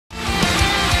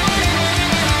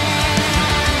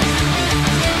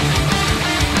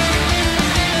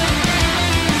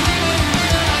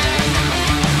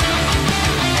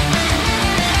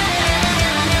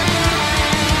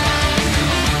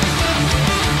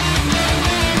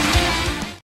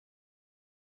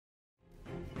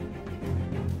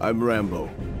I'm Rambo.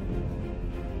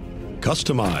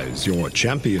 Customize your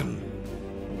champion.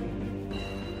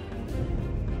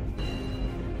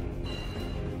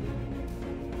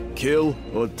 Kill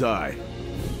or die.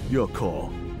 Your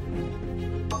call.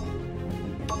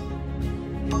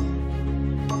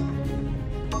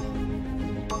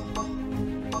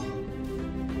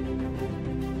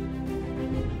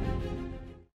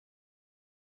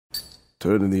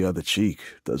 Turning the other cheek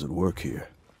doesn't work here.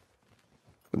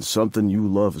 When something you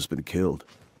love has been killed,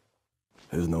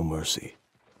 there's no mercy.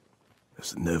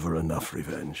 There's never enough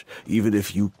revenge. Even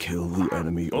if you kill the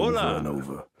enemy over and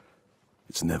over,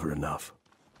 it's never enough.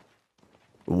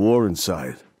 The war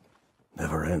inside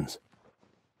never ends.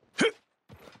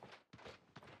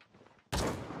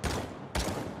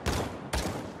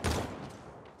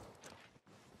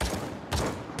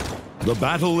 The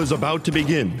battle is about to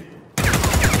begin.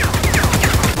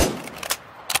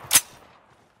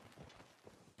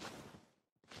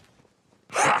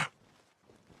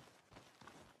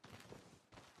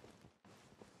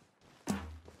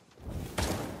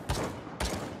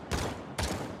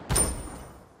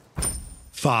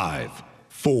 Five,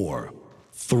 4,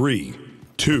 3,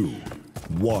 2,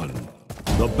 1.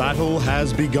 The battle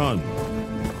has begun.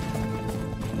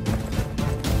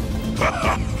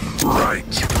 Right.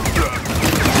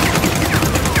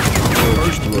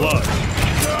 First blood.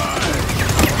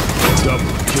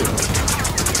 Double kill.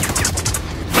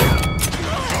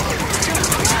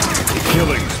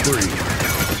 Killing spree.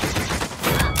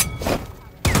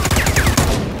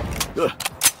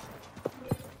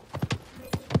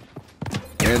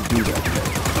 Can't do that.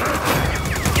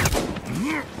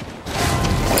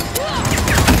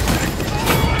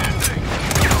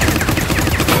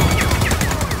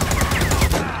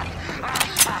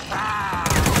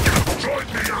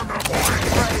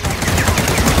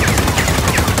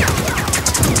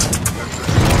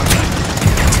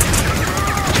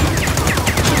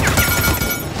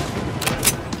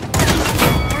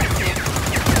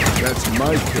 That's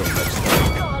my kill next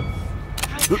time.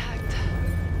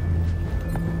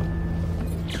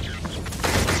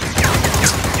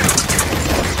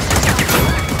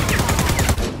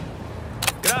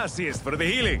 Gracias for the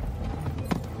healing.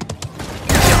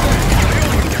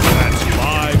 That's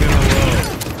 5 in a row.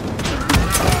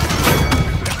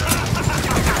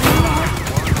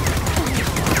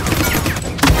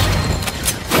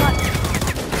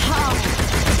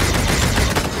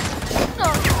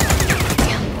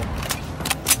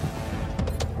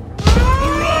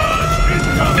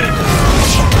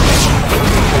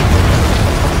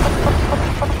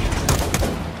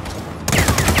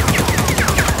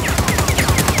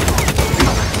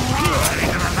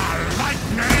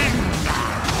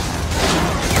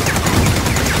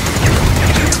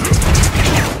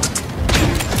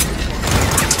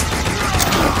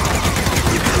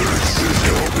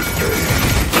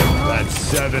 That's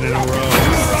 7 in a row.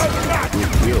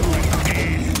 Good kill.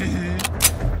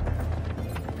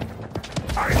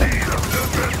 I need a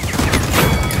living.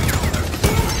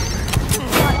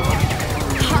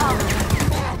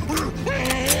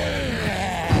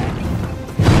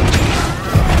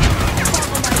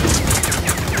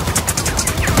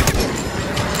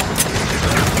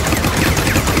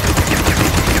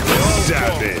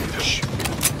 Savage.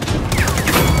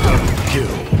 Double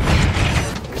kill.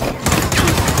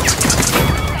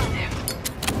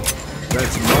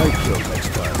 That's my kill next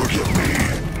time. Look at me.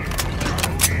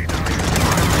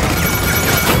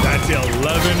 That's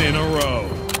 11 in a row.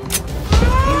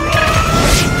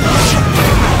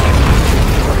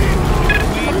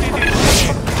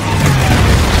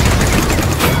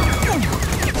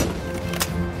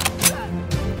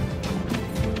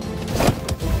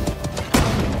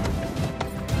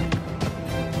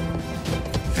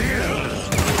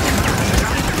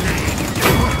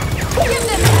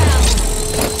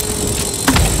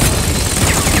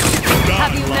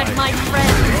 Have you met my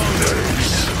friend?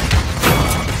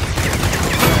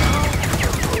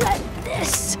 Let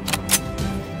this.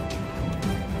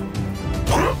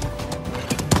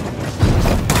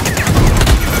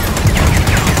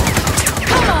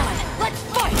 Come on, let's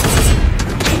fight.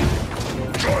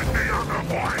 Join me on the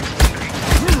point.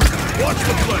 Watch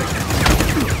the play.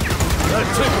 That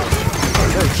tickles.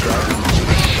 Thanks, Charlie.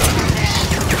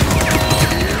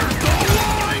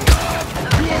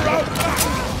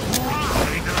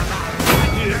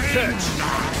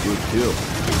 Good kill.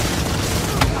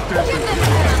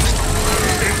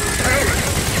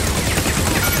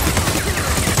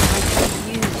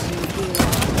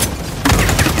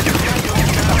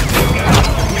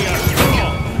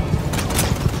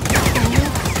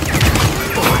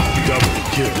 Double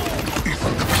kill.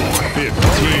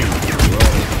 15.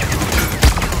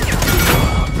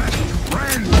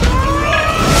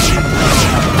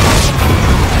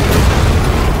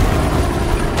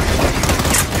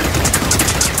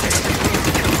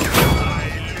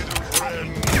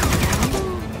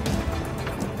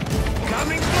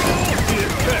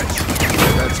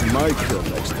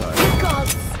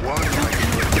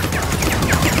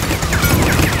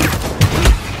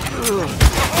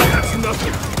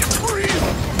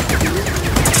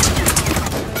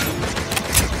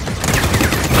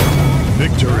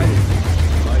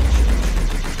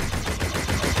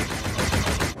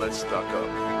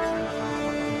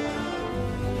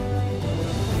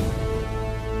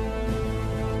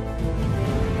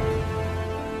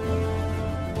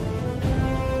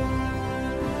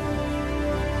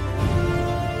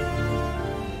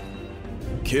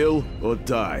 Kill or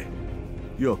die.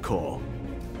 Your call.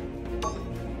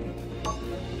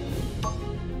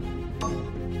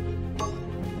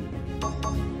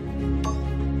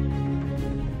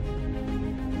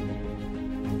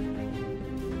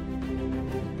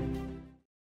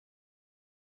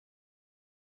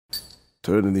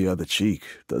 Turning the other cheek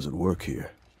doesn't work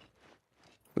here.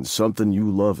 When something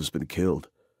you love has been killed,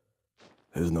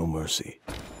 there's no mercy.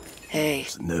 Hey.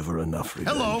 There's never enough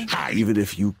revenge. Hello. Hi. Even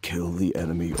if you kill the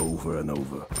enemy over and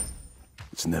over,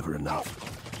 it's never enough.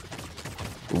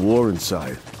 The war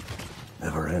inside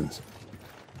never ends.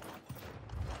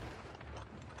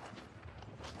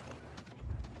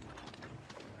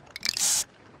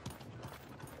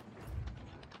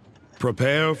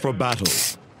 Prepare for battle.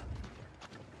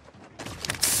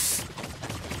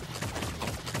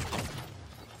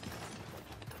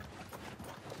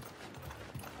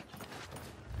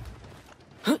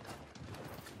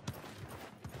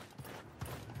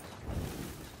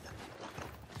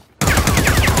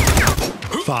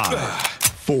 Five,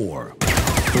 4,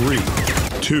 3,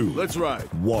 2, Let's ride.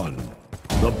 1.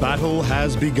 The battle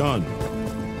has begun.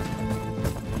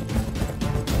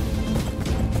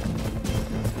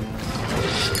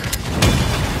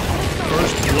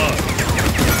 First blood.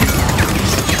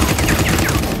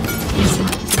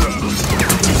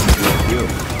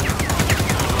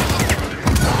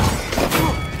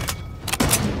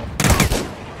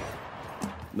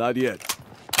 Not yet.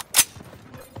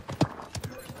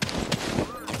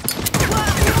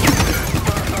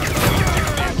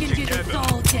 I can do this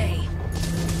all day.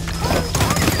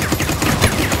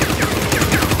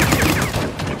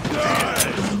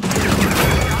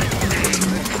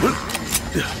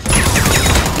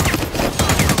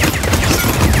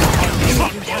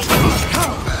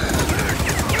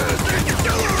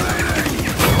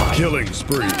 Killing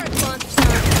spree.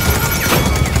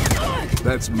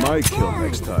 That's my kill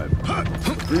next time.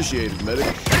 Appreciate it, medic.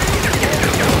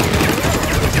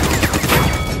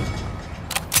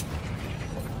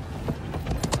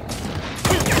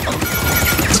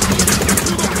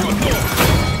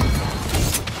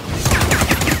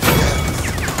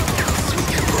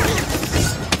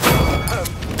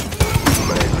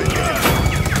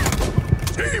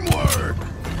 Teamwork!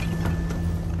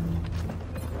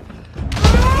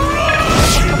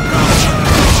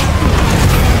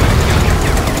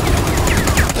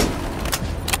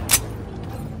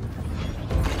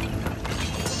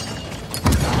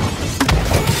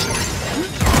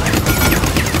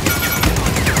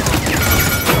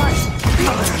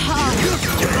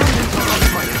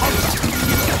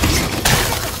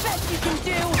 Best you can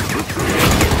do.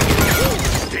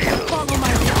 Follow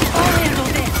my will. I'll handle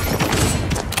this.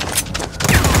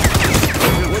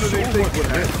 What do they think would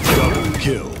happen? Double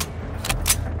kill.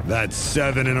 That's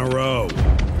 7 in a row. I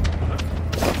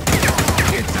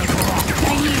needed that.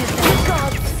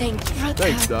 God, thank you.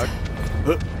 Thanks, Doc.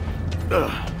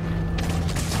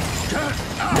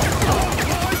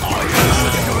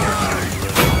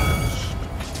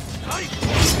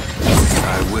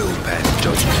 I will pass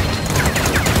judgment.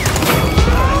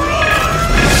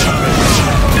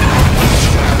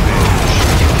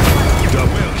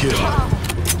 Double kill.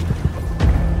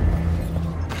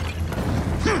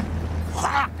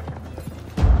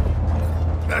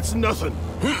 That's nothing.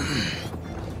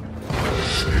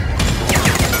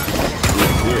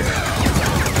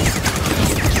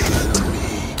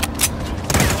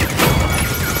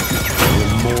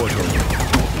 Immortal.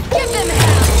 Give them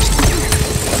hell.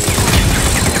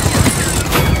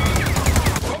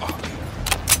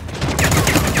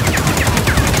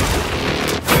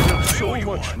 So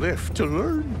much left to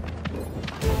learn.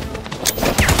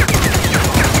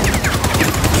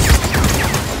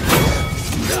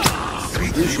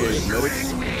 Appreciate it, medic.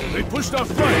 They pushed our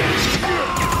fight.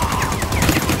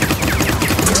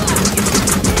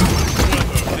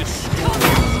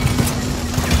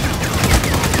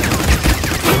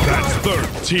 That's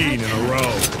 13 in a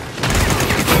row.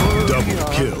 Double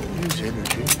kill. His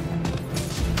energy.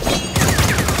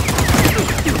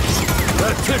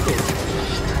 That tickles.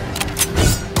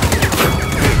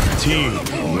 15 in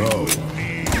a row.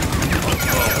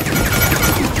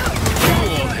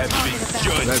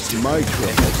 That's my kill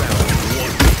next time.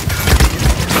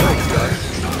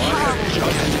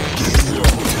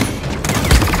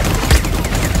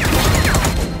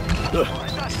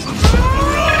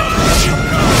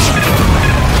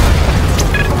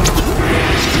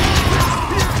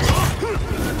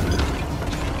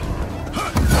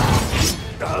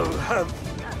 I'll have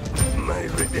my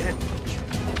revenge.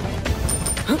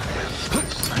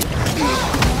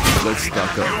 Let's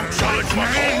stock up. Challenge my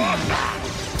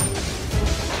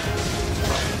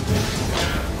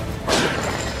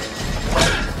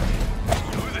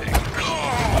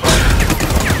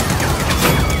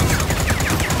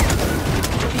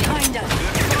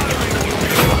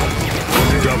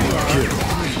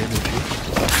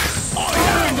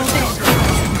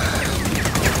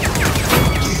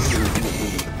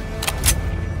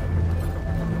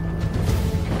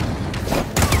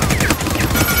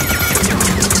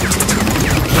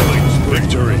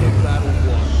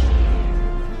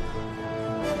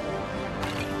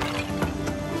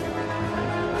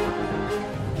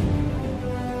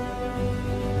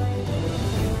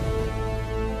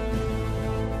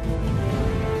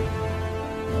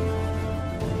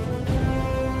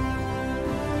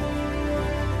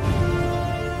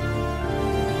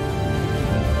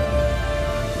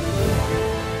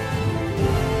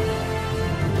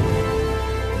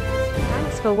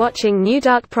for watching New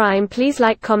Dark Prime. Please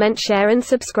like, comment, share and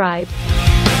subscribe.